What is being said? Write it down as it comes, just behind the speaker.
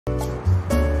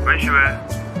喂，徐薇。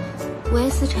喂，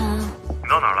思辰。你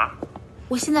到哪儿了？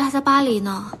我现在还在巴黎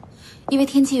呢，因为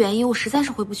天气原因，我实在是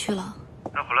回不去了。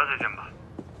那回来再见吧。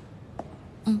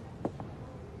嗯。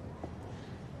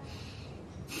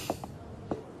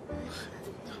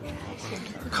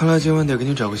看来今晚得给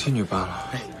你找个新女伴了。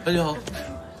哎，大姐好。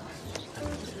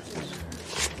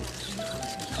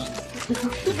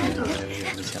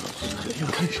又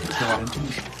看谁了？人真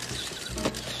不少。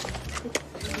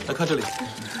来看这里。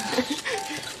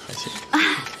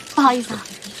不好意思啊。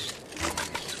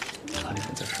哪里人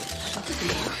在说？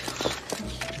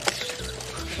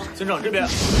村长这边。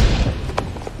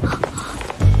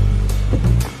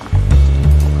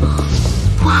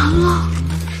完了，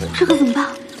这可怎么办？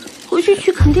回去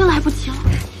取肯定来不及了。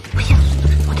不行，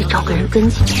我得找个人跟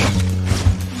进去。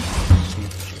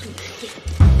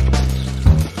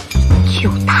就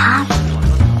他了。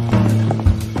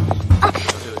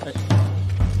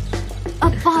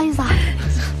不好意思啊，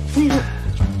那个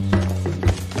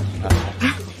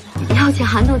要钱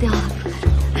函都掉了。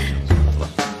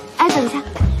哎，等一下，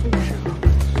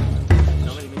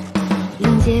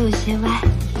领结有些歪，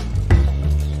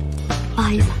不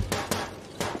好意思。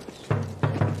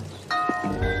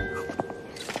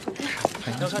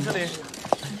要看这里。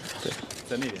对，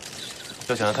在那边。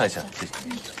要想要看一下，谢谢。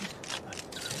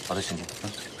好的，请进。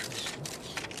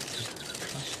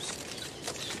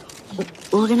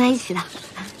我跟他一起的。好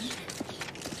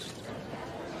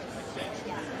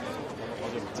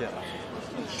久不见了。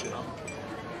是啊。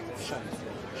上一次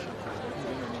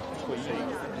会议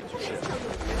是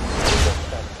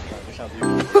上次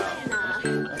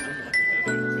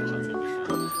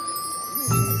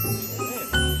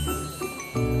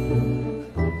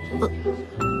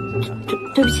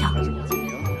对不起啊。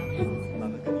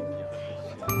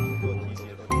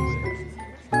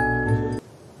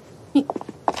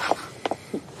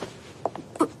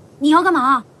你要干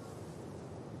嘛？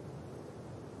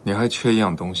你还缺一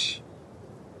样东西。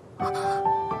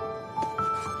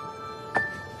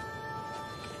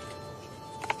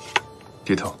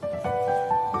低头。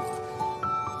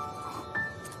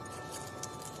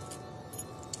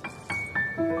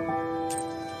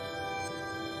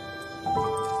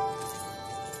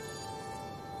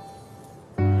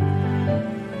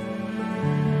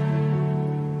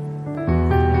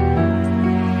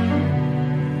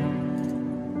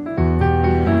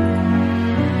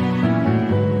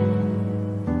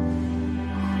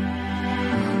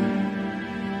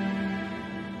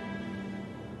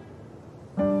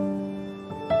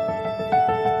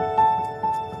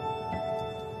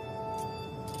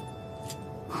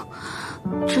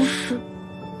这是？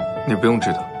你不用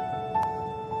知道。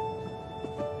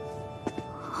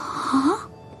啊？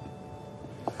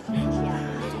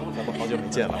咱们好久没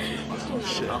见了。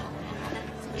是啊。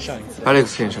上一次。Alex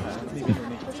先生。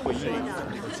会议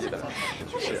记得。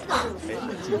是啊。哎，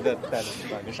今天带的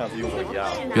女伴跟上次一模一样。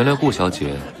原来顾小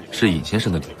姐是尹先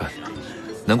生的女伴，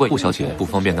难怪顾小姐不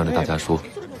方便当着大家说。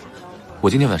我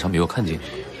今天晚上没有看见你，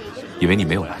以为你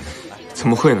没有来呢。怎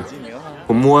么会呢？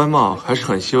我摸完帽还是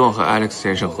很希望和 Alex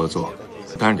先生合作，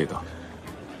当然得到。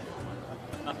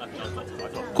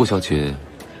顾小姐，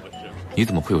你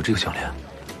怎么会有这个项链？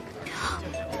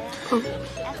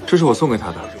这是我送给他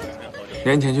的，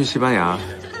年前去西班牙，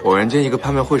偶然间一个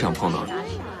拍卖会上碰到的。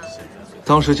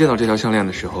当时见到这条项链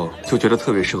的时候，就觉得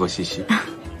特别适合西西，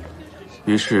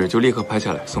于是就立刻拍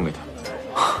下来送给他。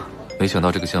没想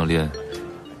到这个项链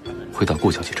会到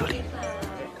顾小姐这里。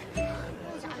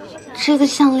这个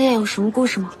项链有什么故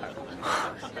事吗？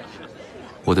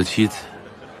我的妻子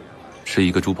是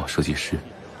一个珠宝设计师，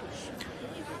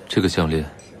这个项链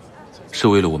是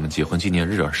为了我们结婚纪念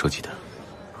日而设计的。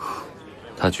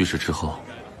她去世之后，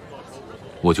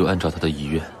我就按照她的遗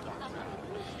愿，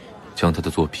将她的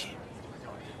作品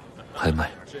拍卖。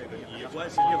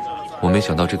我没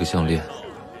想到这个项链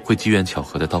会机缘巧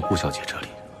合的到顾小姐这里。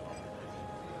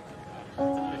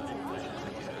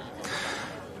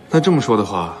那这么说的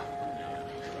话，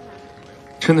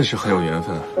真的是很有缘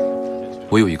分啊。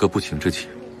我有一个不情之请，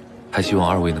还希望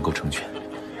二位能够成全。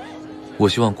我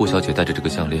希望顾小姐带着这个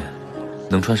项链，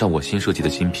能穿上我新设计的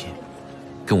新品，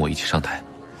跟我一起上台，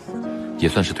也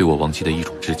算是对我亡妻的一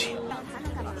种致敬。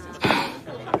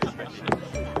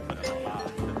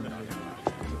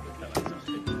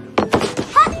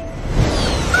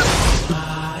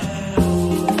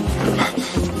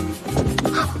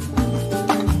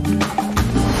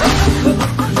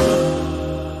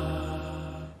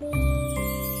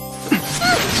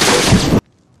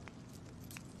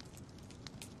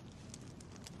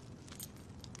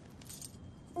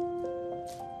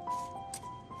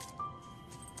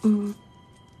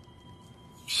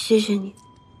谢谢你。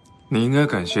你应该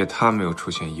感谢他没有出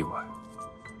现意外。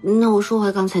那我说回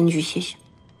刚才那句谢谢。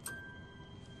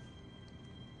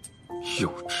幼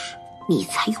稚，你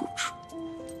才幼稚。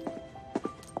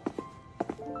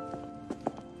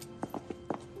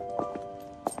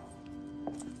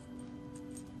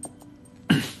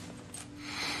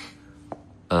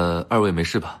二位没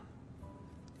事吧？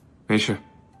没事。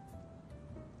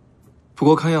不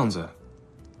过看样子，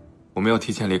我们要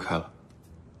提前离开了。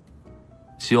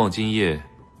希望今夜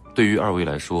对于二位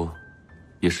来说，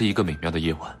也是一个美妙的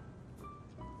夜晚。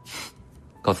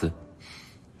告辞。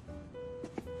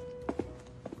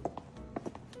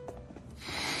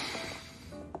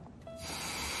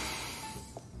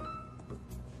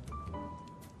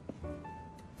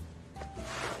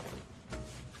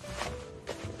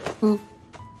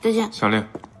再见。项链。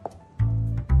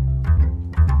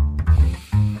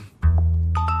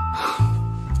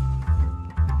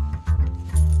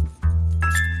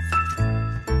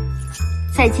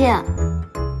再见。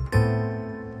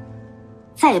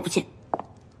再也不见。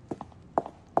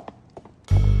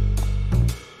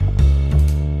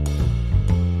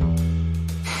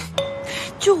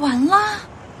就完了？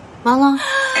完了。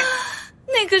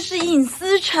那个是隐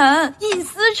私城，隐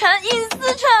私城，隐私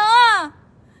城啊！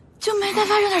就没再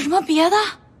发生点什么别的？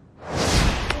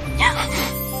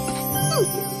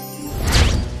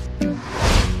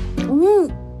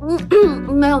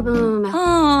没有。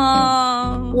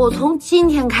我从今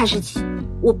天开始起，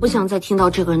我不想再听到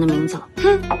这个人的名字了。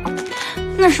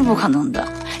那是不可能的。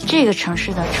这个城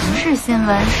市的城市新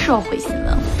闻、社会新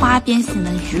闻、花边新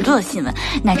闻、娱乐新闻，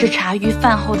乃至茶余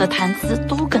饭后的谈资，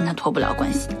都跟他脱不了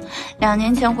关系。2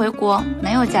年前回国，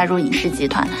没有加入影视集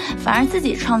团，反而自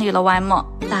己创立了外贸，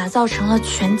打造成了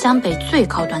全江北最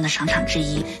高端的商场之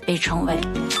一，被称为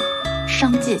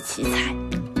商界奇才。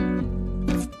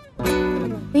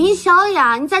林小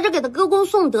雅，你在这给他歌功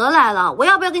颂德来了，我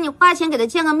要不要给你花钱给他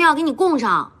建个庙，给你供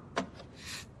上？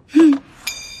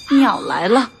庙来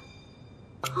了。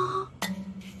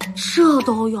这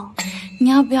都有？你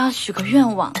要不要许个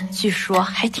愿望？据说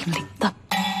还挺灵的。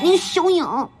林小颖，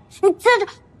你在这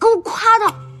给我夸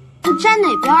他，你站哪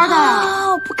边的？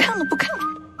我不看了。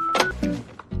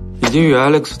已经与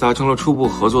Alex 达成了初步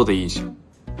合作的意向，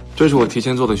这是我提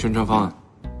前做的宣传方案，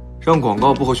让广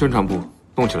告部和宣传部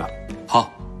动起来。好。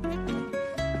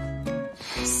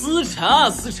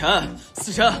思辰，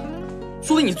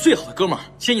作为你最好的哥们儿，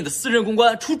接你的私人公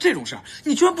关出这种事儿，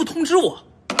你居然不通知我，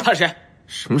他是谁？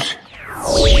什么谁？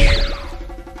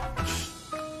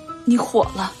你火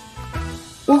了。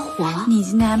我火了？你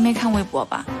今天还没看微博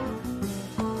吧？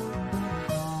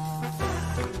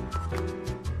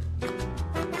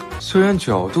虽然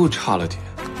角度差了点，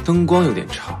灯光有点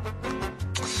差，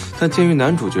但鉴于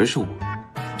男主角是我，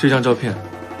这张照片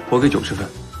我给90分。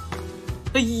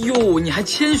哎呦，你还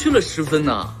谦虚了10分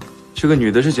呢。这个女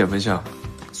的是减分项，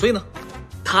所以呢，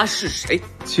她是谁？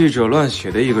记者乱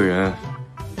写的一个人。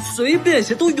随便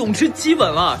写都泳池基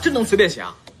本了，这能随便写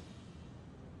啊？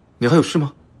你还有事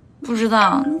吗？不知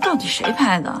道到底谁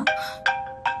拍的。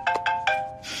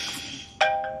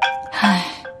唉。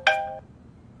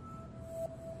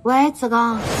喂，子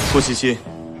刚。顾西西，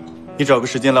你找个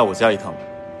时间来我家一趟，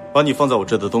把你放在我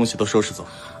这的东西都收拾走。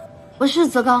不是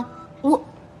子刚，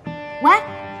喂。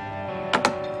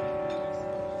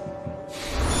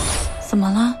怎么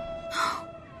了？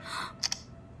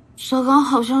小刚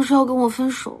好像是要跟我分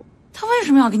手。他为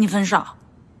什么要跟你分手？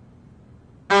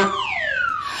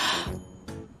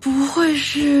不会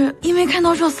是因为看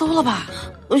到热搜了吧？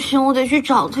不行，我得去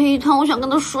找他一趟，我想跟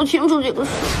他说清楚这个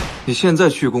事。你现在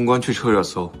去公关去扯热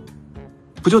搜，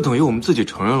不就等于我们自己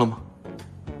承认了吗？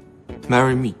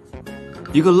 Marry Me，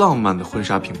 一个浪漫的婚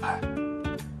纱品牌，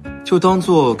就当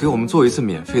做给我们做一次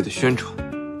免费的宣传，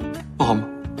不好吗？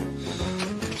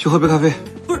去喝杯咖啡。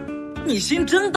不是，你心真